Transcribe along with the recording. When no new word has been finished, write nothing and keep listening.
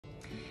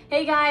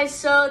Hey guys,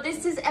 so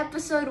this is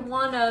episode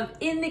 1 of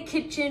In the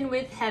Kitchen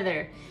with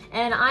Heather,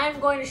 and I'm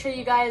going to show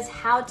you guys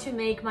how to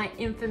make my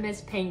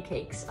infamous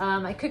pancakes.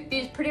 I cook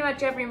these pretty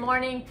much every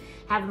morning,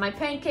 have my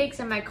pancakes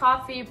and my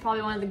coffee,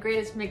 probably one of the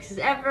greatest mixes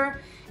ever.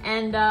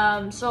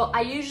 And so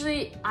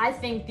I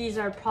think these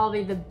are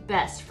probably the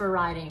best for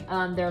riding.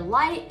 They're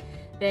light,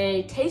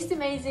 they taste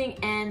amazing,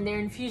 and they're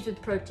infused with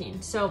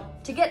protein. So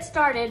to get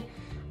started,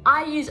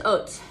 I use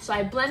oats. So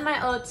I blend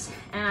my oats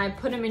and I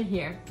put them in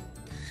here.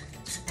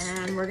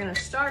 And we're gonna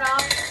start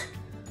off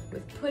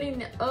with putting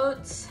the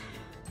oats.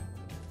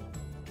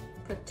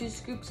 Put 2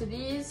 scoops of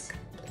these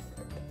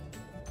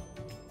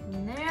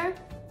in there,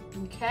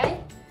 okay?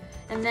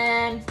 And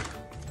then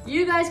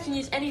you guys can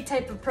use any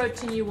type of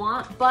protein you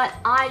want, but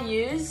I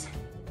use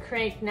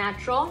Crank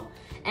Natural.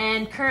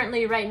 And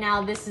currently right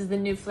now, this is the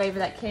new flavor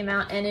that came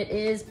out, and it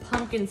is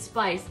pumpkin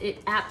spice.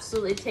 It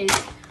absolutely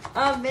tastes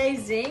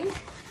amazing.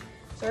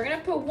 So we're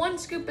gonna put 1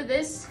 scoop of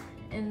this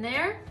in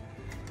there.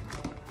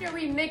 Here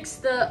we mix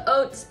the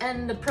oats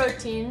and the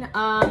protein.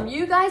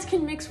 You guys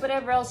can mix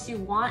whatever else you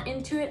want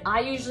into it. I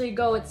usually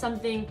go with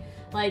something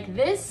like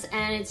this,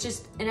 and it's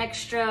just an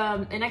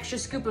extra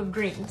scoop of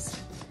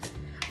greens.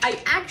 I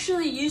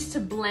actually used to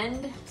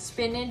blend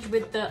spinach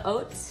with the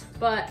oats,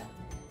 but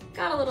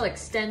got a little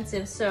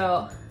extensive,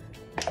 so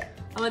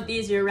I went the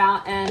easier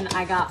route and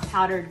I got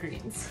powdered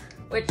greens,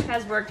 which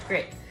has worked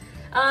great.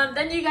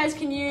 Then you guys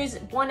can use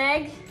 1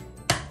 egg.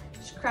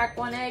 Just crack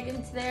 1 egg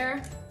into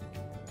there.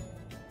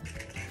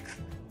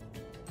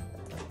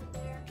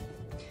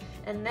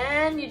 And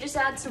then you just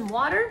add some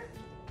water.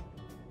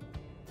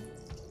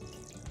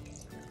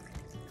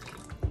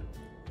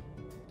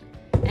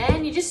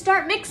 And you just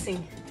start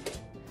mixing.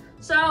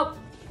 So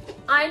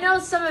I know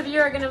some of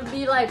you are gonna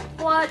be like,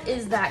 what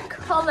is that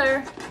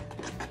color?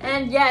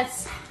 And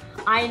yes,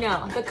 I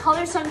know, the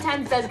color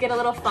sometimes does get a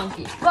little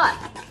funky, but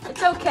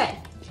it's okay,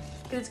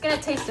 because it's gonna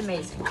taste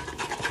amazing.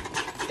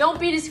 Don't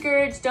be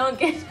discouraged, don't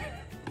get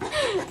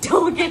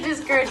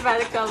discouraged by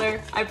the color,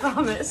 I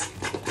promise.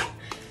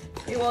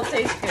 It will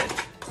taste good.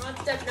 On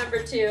step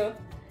number 2,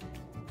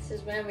 this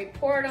is when we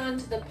pour it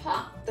onto the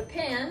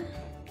pan,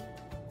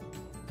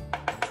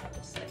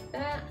 just like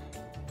that.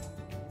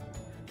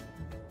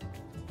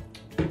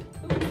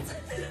 Oops.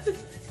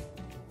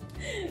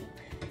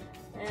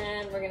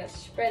 And we're gonna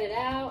spread it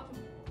out.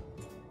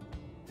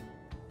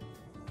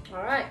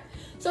 All right,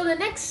 so the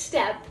next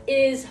step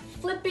is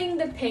flipping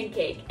the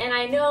pancake. And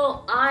I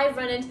know I've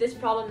run into this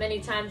problem many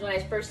times when I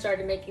first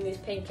started making these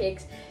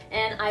pancakes,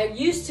 and I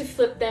used to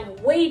flip them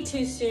way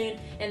too soon,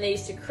 and they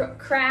used to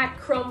crack,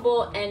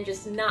 crumble, and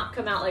just not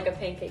come out like a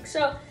pancake.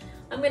 So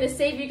I'm gonna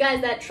save you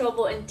guys that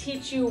trouble and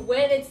teach you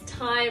when it's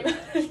time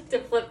to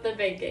flip the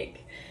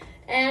pancake.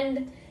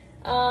 And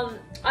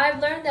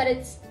I've learned that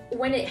it's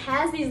when it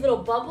has these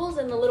little bubbles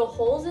and the little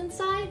holes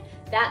inside,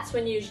 that's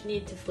when you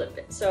need to flip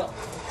it. So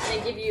I'm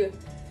gonna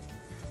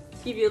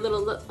give you a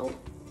little look. Oh,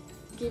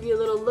 give you a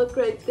little look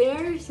right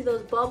there. See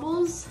those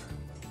bubbles?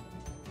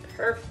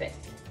 Perfect.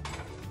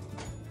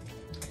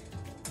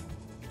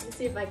 Let's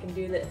see if I can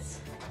do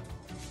this.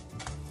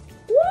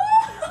 Woo!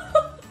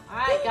 All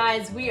right,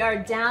 guys, we are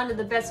down to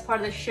the best part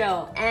of the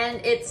show,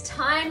 and it's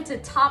time to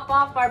top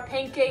off our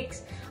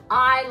pancakes.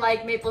 I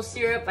like maple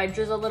syrup. I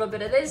drizzle a little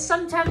bit of this.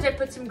 Sometimes I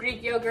put some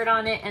Greek yogurt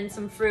on it and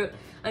some fruit.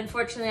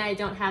 Unfortunately, I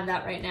don't have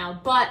that right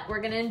now, but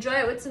we're gonna enjoy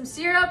it with some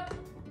syrup.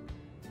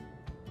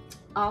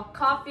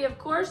 Coffee, of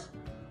course.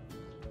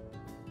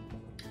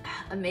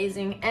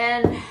 Amazing,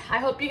 and I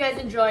hope you guys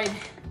enjoyed.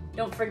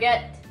 Don't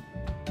forget